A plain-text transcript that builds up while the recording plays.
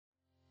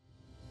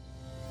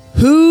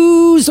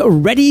Who's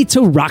ready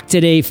to rock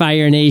today,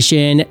 Fire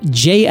Nation?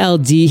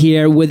 JLD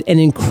here with an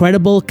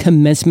incredible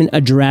commencement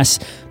address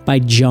by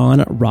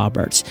John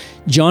Roberts.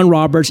 John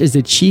Roberts is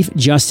the Chief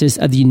Justice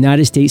of the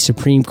United States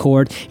Supreme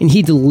Court, and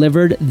he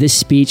delivered this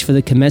speech for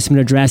the commencement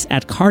address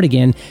at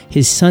Cardigan,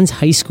 his son's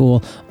high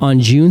school, on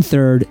June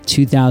 3rd,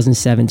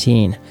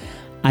 2017.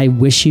 I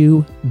wish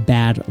you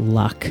bad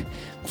luck.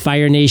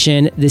 Fire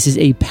Nation, this is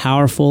a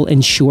powerful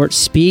and short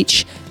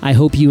speech. I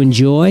hope you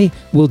enjoy.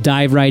 We'll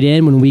dive right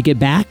in when we get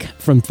back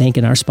from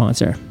thanking our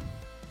sponsor.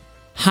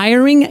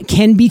 Hiring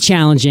can be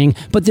challenging,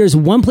 but there's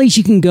one place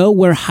you can go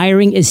where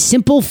hiring is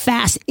simple,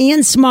 fast,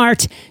 and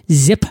smart: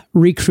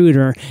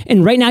 ZipRecruiter.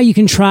 And right now you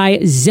can try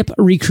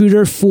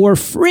ZipRecruiter for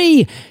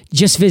free.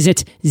 Just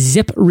visit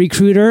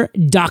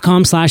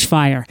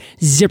ziprecruiter.com/fire.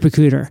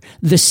 ZipRecruiter,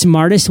 the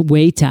smartest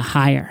way to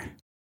hire.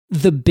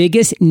 The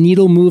biggest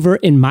needle mover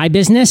in my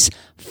business?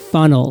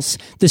 Funnels.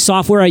 The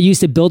software I use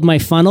to build my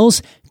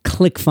funnels?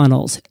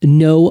 ClickFunnels.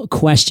 No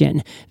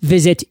question.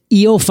 Visit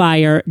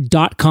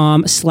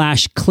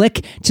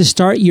eofire.com/click to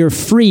start your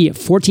free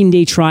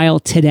 14-day trial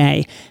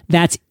today.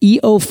 That's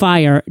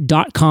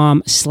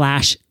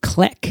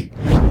eofire.com/click.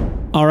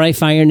 All right,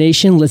 Fire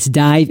Nation, let's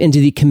dive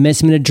into the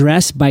commencement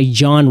address by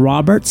John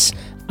Roberts.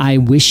 I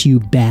wish you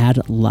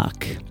bad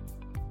luck.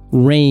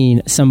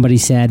 Rain, somebody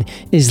said,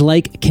 is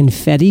like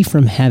confetti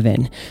from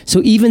heaven. So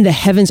even the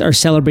heavens are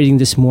celebrating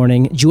this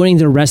morning, joining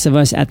the rest of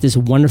us at this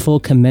wonderful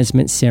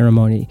commencement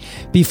ceremony.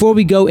 Before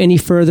we go any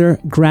further,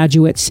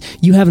 graduates,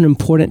 you have an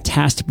important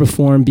task to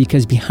perform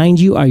because behind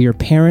you are your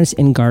parents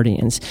and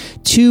guardians.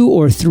 2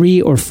 or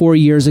 3 or 4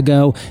 years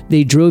ago,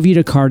 they drove you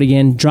to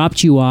Cardigan,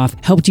 dropped you off,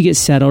 helped you get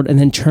settled, and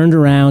then turned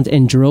around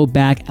and drove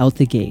back out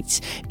the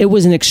gates. It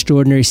was an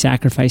extraordinary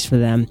sacrifice for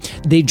them.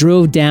 They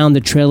drove down the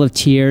trail of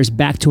tears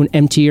back to an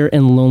emptier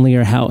and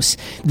lonelier house.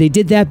 They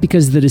did that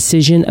because the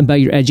decision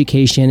about your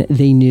education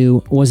they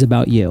knew was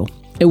about you.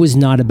 It was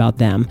not about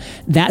them.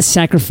 That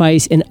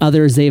sacrifice and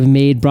others they have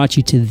made brought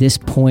you to this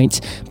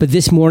point. But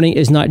this morning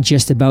is not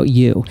just about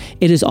you.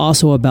 It is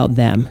also about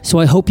them. So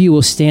I hope you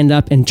will stand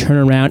up and turn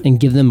around and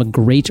give them a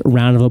great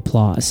round of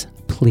applause.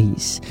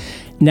 Please.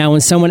 Now,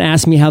 when someone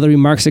asks me how the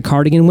remarks at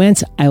Cardigan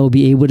went, I will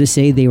be able to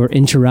say they were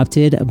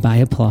interrupted by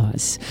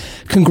applause.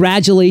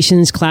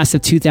 Congratulations, class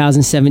of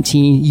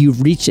 2017.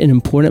 You've reached an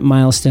important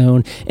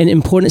milestone. An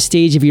important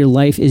stage of your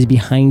life is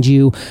behind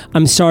you.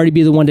 I'm sorry to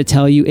be the one to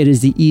tell you it is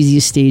the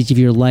easiest stage of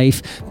your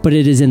life, but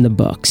it is in the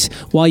books.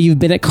 While you've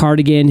been at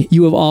Cardigan,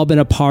 you have all been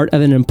a part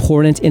of an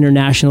important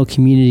international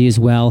community as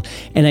well,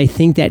 and I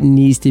think that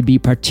needs to be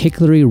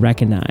particularly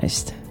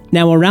recognized.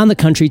 Now, around the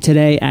country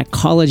today, at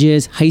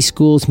colleges, high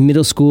schools,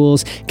 middle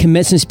schools,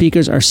 commencement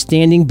speakers are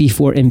standing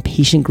before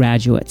impatient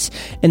graduates,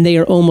 and they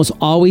are almost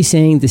always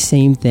saying the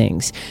same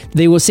things.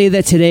 They will say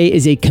that today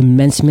is a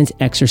commencement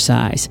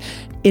exercise.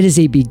 It is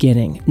a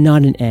beginning,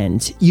 not an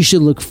end. You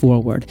should look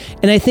forward.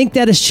 And I think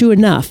that is true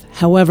enough.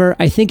 However,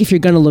 I think if you're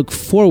going to look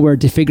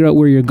forward to figure out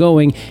where you're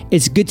going,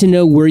 it's good to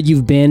know where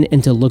you've been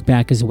and to look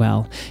back as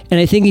well. And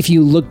I think if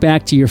you look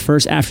back to your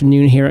first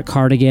afternoon here at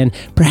Cardigan,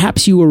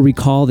 perhaps you will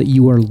recall that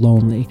you were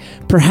lonely.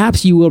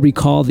 Perhaps you will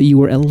recall that you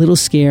were a little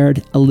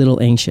scared, a little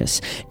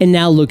anxious. And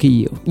now look at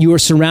you. You are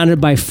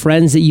surrounded by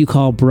friends that you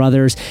call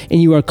brothers,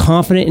 and you are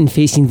confident in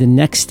facing the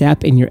next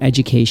step in your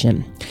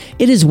education.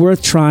 It is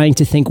worth trying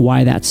to think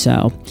why that's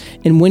so.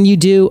 And when you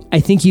do, I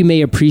think you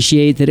may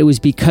appreciate that it was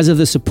because of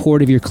the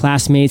support of your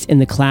classmates in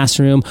the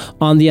classroom,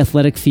 on the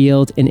athletic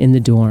field, and in the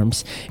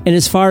dorms. And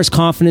as far as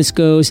confidence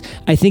goes,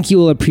 I think you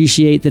will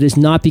appreciate that it's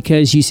not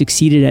because you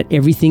succeeded at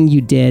everything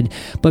you did,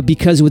 but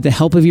because with the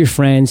help of your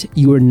friends,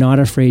 you were not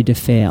afraid to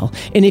fail.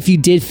 And if you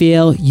did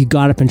fail, you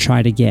got up and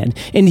tried again.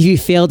 And if you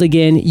failed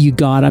again, you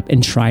got up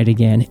and tried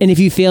again. And if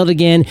you failed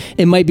again,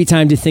 it might be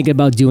time to think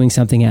about doing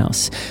something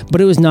else.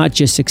 But it was not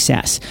just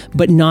success,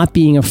 but not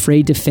being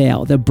afraid to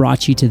fail that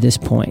brought you to this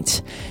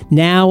point.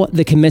 Now,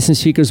 the commencement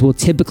speakers will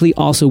typically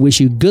also wish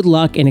you good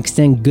luck and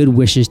extend good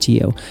wishes to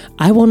you.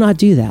 I will not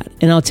do that,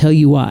 and I'll tell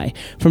you why.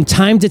 From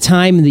time to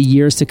time in the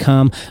years to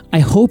come,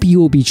 I hope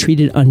you will be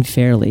treated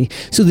unfairly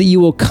so that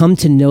you will come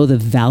to know the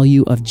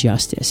value of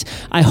justice.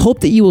 I hope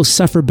that you will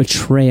suffer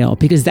betrayal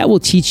because that will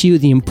teach you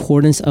the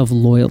importance of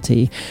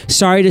loyalty.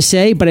 Sorry to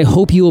say, but I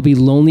hope you will be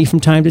lonely from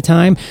time to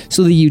time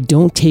so that you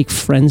don't take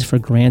friends for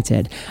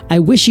granted. I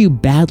wish you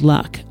bad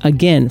luck,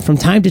 again, from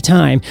time to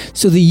time,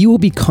 so that you will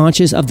be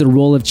conscious of the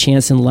role of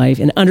chance in life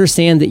and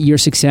understand that your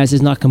success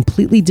is not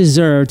completely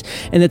deserved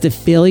and that the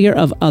failure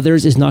of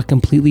others is not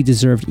completely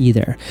deserved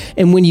either.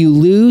 And when you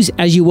lose,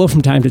 as you will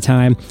from time to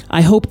time,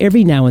 I hope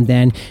every now and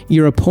then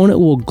your opponent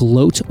will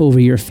gloat over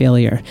your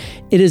failure.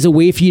 It is a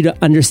way for you to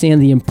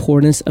understand the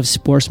importance of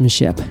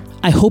sportsmanship.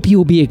 I hope you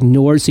will be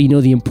ignored so you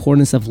know the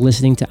importance of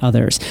listening to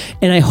others.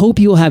 And I hope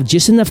you will have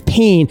just enough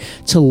pain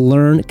to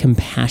learn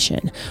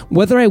compassion.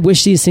 Whether I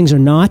wish these things or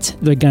not,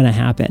 they're going to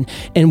happen.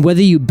 And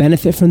whether you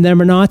benefit from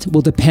them or not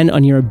will depend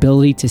on your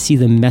ability to see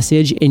the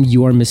message in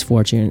your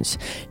misfortunes.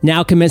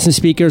 Now, commencement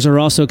speakers are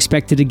also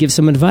expected to give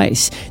some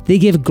advice. They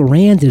give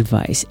grand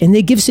advice and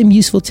they give some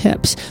useful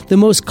tips. The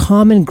most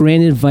common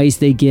grand advice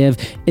they give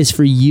is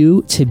for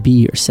you to be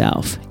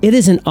yourself. It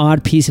is an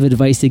odd piece of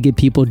advice to give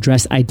people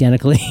dressed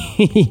identically,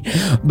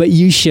 but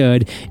you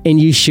should, and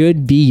you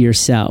should be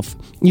yourself.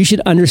 You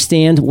should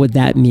understand what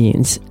that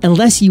means.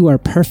 Unless you are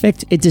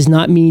perfect, it does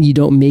not mean you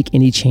don't make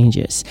any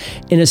changes.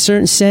 In a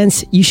certain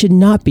sense, you should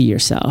not be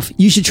yourself.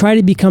 You should try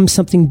to become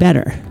something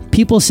better.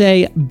 People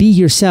say, be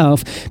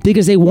yourself,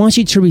 because they want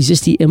you to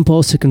resist the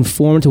impulse to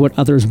conform to what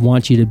others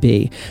want you to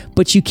be.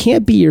 But you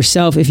can't be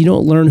yourself if you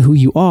don't learn who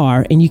you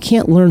are, and you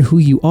can't learn who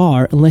you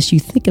are unless you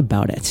think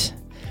about it.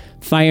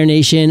 Fire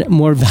Nation,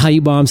 more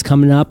value bombs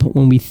coming up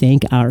when we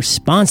thank our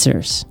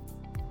sponsors.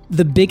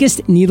 The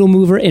biggest needle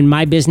mover in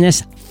my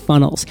business,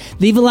 funnels.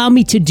 They've allowed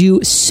me to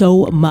do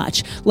so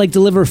much, like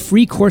deliver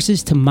free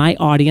courses to my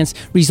audience,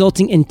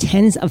 resulting in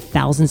tens of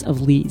thousands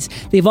of leads.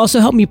 They've also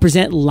helped me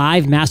present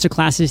live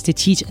masterclasses to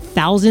teach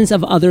thousands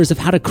of others of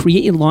how to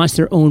create and launch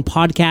their own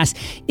podcasts,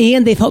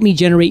 and they've helped me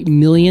generate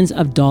millions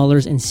of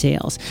dollars in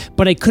sales.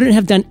 But I couldn't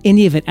have done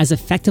any of it as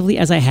effectively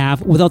as I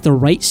have without the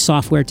right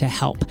software to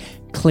help.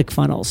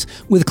 ClickFunnels.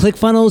 With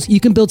ClickFunnels,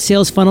 you can build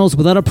sales funnels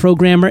without a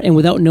programmer and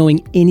without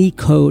knowing any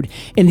code.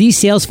 And these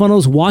sales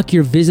funnels walk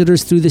your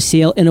visitors through the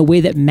sale in a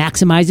way that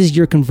maximizes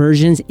your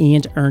conversions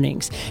and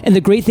earnings. And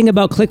the great thing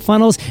about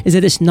ClickFunnels is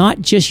that it's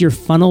not just your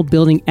funnel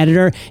building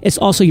editor, it's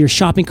also your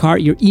shopping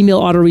cart, your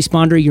email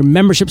autoresponder, your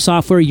membership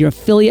software, your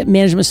affiliate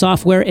management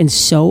software, and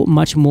so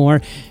much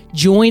more.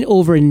 Join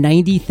over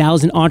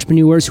 90,000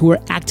 entrepreneurs who are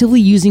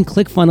actively using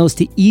ClickFunnels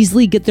to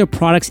easily get their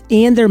products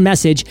and their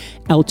message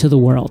out to the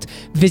world.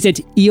 Visit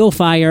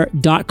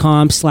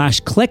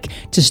eofire.com/click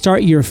to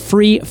start your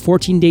free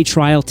 14-day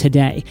trial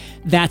today.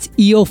 That's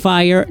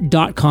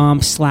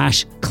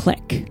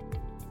eofire.com/click.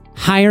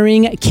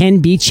 Hiring can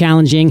be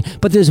challenging,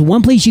 but there's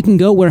one place you can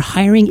go where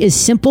hiring is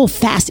simple,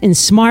 fast, and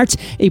smart,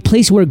 a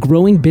place where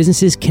growing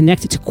businesses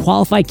connect to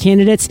qualified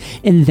candidates,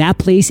 and that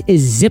place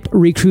is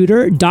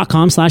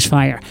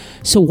ziprecruiter.com/fire.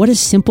 So what does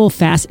simple,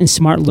 fast, and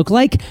smart look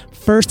like?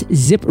 First,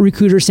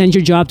 ZipRecruiter sends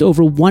your job to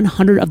over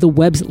 100 of the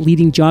web's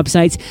leading job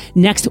sites.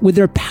 Next, with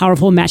their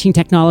powerful matching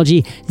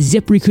technology,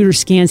 ZipRecruiter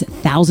scans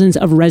thousands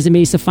of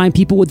resumes to find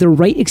people with the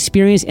right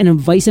experience and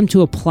invites them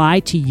to apply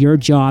to your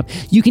job.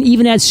 You can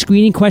even add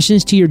screening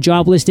questions to your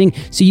job listing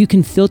so you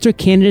can filter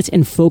candidates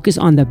and focus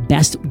on the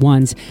best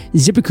ones.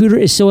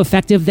 ZipRecruiter is so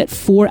effective that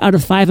 4 out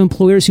of 5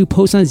 employers who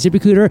post on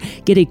ZipRecruiter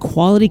get a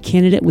quality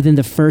candidate within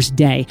the first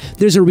day.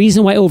 There's a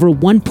reason why over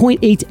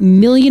 1.8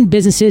 million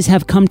businesses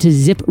have come to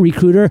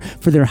ZipRecruiter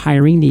for their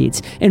hiring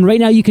needs. And right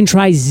now you can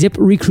try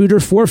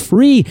ZipRecruiter for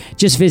free.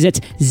 Just visit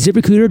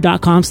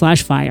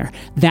ZipRecruiter.com/fire.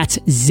 That's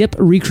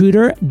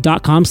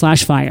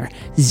ZipRecruiter.com/fire.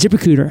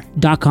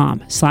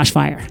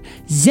 ZipRecruiter.com/fire.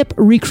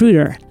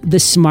 ZipRecruiter, the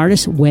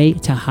smartest way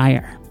to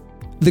hire.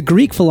 The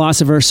Greek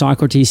philosopher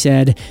Socrates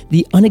said,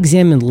 "The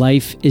unexamined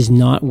life is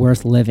not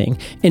worth living."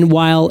 And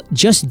while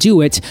just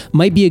do it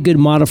might be a good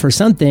model for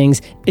some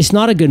things, it's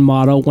not a good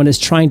model when it's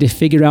trying to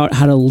figure out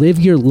how to live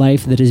your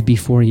life that is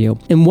before you.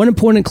 And one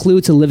important clue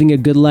to living a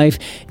good life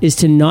is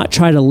to not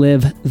try to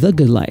live the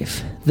good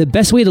life. The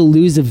best way to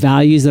lose the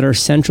values that are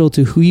central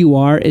to who you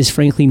are is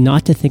frankly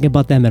not to think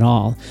about them at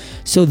all.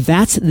 So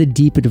that's the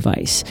deep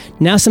advice.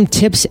 Now some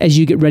tips as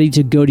you get ready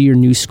to go to your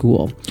new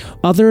school.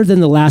 Other than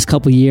the last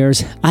couple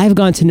years, I've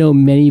gotten to know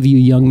many of you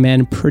young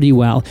men pretty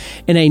well,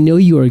 and I know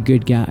you are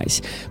good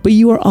guys, but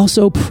you are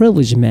also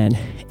privileged men.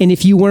 And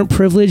if you weren't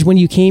privileged when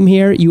you came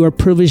here, you are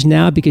privileged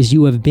now because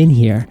you have been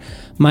here.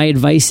 My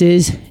advice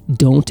is,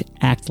 don't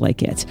act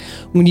like it.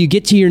 When you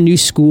get to your new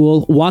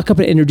school, walk up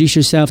and introduce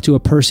yourself to a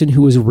person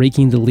who is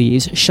raking the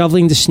leaves,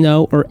 shoveling the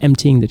snow, or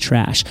emptying the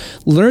trash.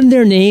 Learn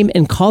their name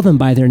and call them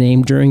by their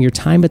name during your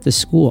time at the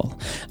school.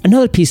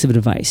 Another piece of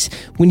advice,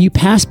 when you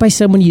pass by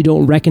someone you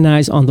don't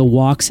recognize on the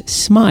walks,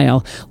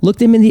 smile, look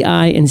them in the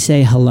eye, and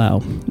say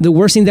hello. The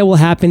worst thing that will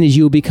happen is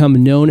you will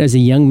become known as a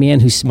young man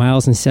who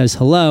smiles and says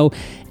hello,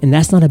 and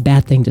that's not a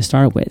bad thing to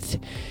start with.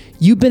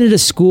 You've been at a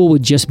school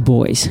with just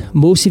boys.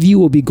 Most of you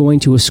will be going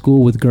to a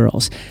school with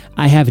girls.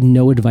 I have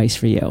no advice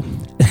for you.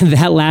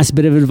 That last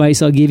bit of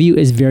advice I'll give you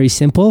is very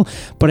simple,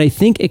 but I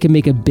think it can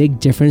make a big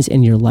difference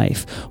in your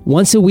life.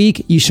 Once a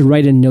week, you should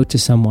write a note to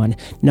someone.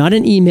 Not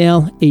an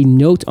email, a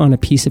note on a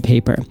piece of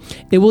paper.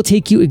 It will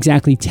take you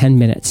exactly 10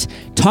 minutes.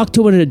 Talk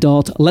to an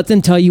adult. Let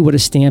them tell you what a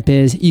stamp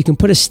is. You can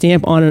put a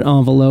stamp on an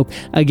envelope.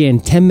 Again,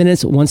 10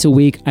 minutes once a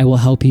week. I will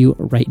help you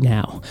right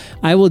now.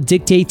 I will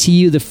dictate to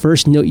you the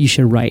first note you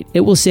should write.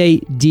 It will say,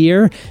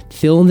 "Dear,"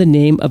 fill in the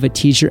name of a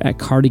teacher at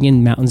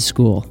Cardigan Mountain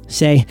School.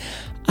 Say,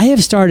 I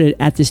have started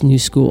at this new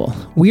school.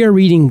 We are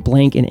reading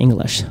blank in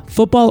English.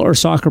 Football or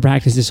soccer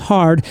practice is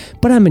hard,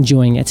 but I'm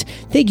enjoying it.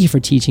 Thank you for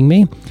teaching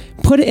me.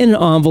 Put it in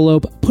an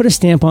envelope, put a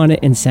stamp on it,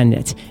 and send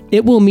it.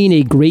 It will mean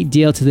a great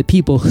deal to the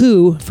people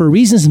who, for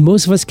reasons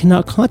most of us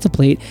cannot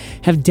contemplate,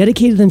 have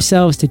dedicated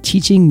themselves to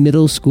teaching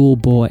middle school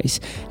boys.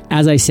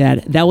 As I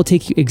said, that will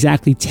take you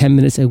exactly 10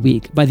 minutes a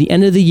week. By the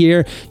end of the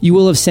year, you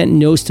will have sent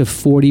notes to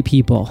 40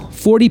 people.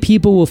 40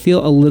 people will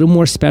feel a little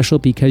more special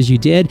because you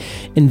did,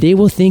 and they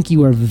will think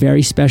you are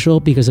very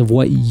special because of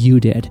what you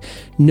did.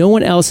 No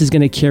one else is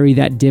going to carry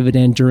that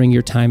dividend during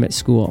your time at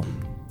school.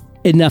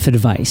 Enough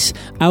advice.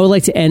 I would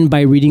like to end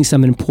by reading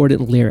some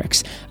important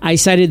lyrics. I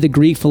cited the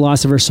Greek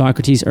philosopher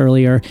Socrates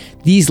earlier.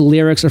 These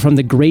lyrics are from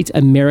the great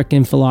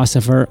American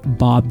philosopher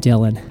Bob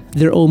Dylan.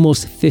 They're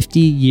almost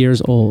 50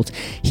 years old.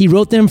 He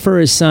wrote them for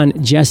his son,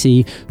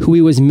 Jesse, who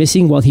he was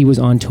missing while he was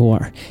on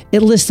tour.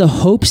 It lists the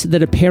hopes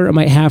that a parent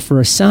might have for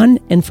a son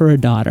and for a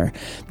daughter.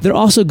 They're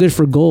also good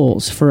for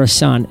goals for a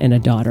son and a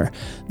daughter.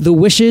 The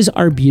wishes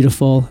are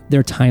beautiful.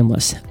 They're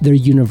timeless. They're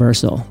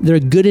universal.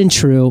 They're good and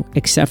true,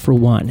 except for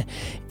one.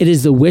 It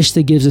is the wish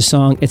that gives a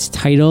song its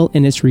title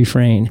and its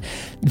refrain.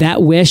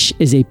 That wish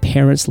is a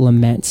parent's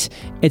lament.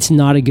 It's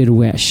not a good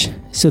wish.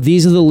 So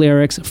these are the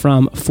lyrics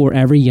from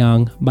Forever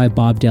Young by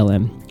Bob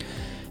Dylan.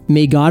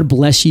 May God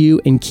bless you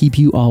and keep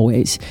you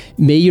always.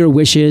 May your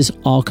wishes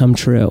all come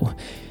true.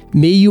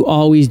 May you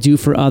always do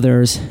for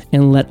others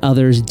and let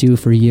others do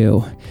for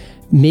you.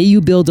 May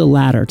you build a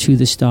ladder to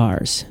the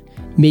stars.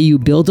 May you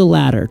build a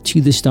ladder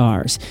to the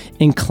stars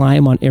and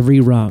climb on every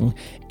rung.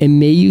 And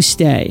may you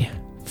stay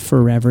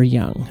forever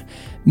young.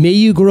 May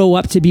you grow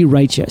up to be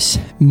righteous.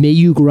 May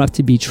you grow up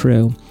to be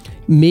true.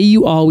 May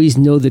you always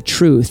know the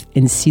truth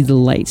and see the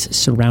lights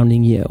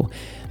surrounding you.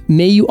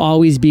 May you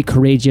always be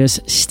courageous,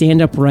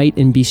 stand upright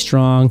and be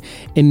strong,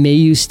 and may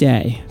you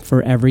stay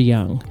forever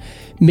young.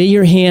 May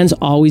your hands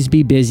always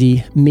be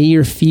busy. May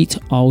your feet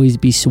always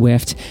be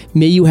swift.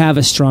 May you have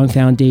a strong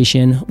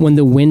foundation when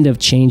the wind of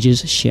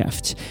changes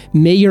shift.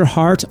 May your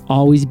heart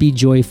always be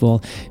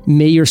joyful.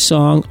 May your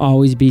song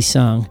always be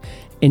sung,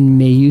 and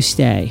may you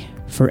stay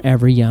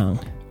forever young.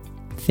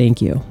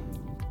 Thank you.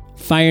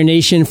 Fire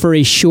Nation, for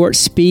a short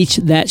speech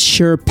that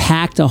sure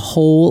packed a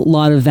whole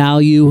lot of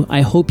value.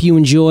 I hope you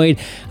enjoyed.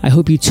 I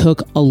hope you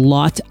took a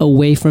lot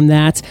away from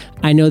that.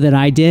 I know that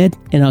I did,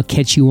 and I'll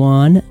catch you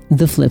on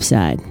the flip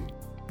side.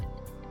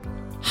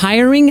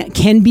 Hiring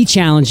can be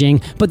challenging,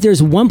 but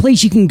there's one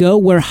place you can go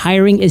where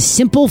hiring is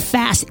simple,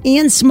 fast,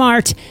 and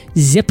smart: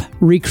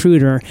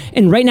 ZipRecruiter.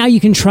 And right now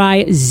you can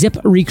try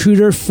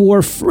ZipRecruiter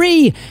for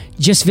free.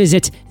 Just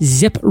visit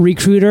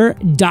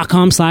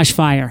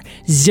ziprecruiter.com/fire.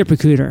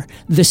 ZipRecruiter,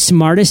 the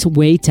smartest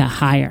way to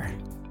hire.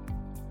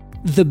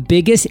 The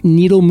biggest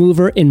needle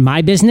mover in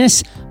my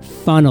business?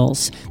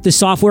 Funnels. The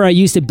software I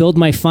use to build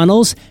my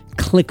funnels?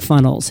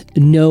 ClickFunnels,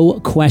 no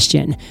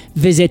question.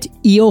 Visit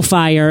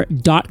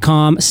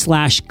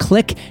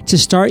eofire.com/click to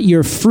start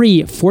your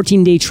free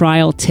 14-day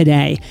trial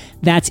today.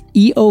 That's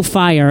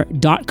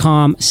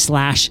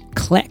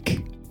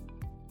eofire.com/click.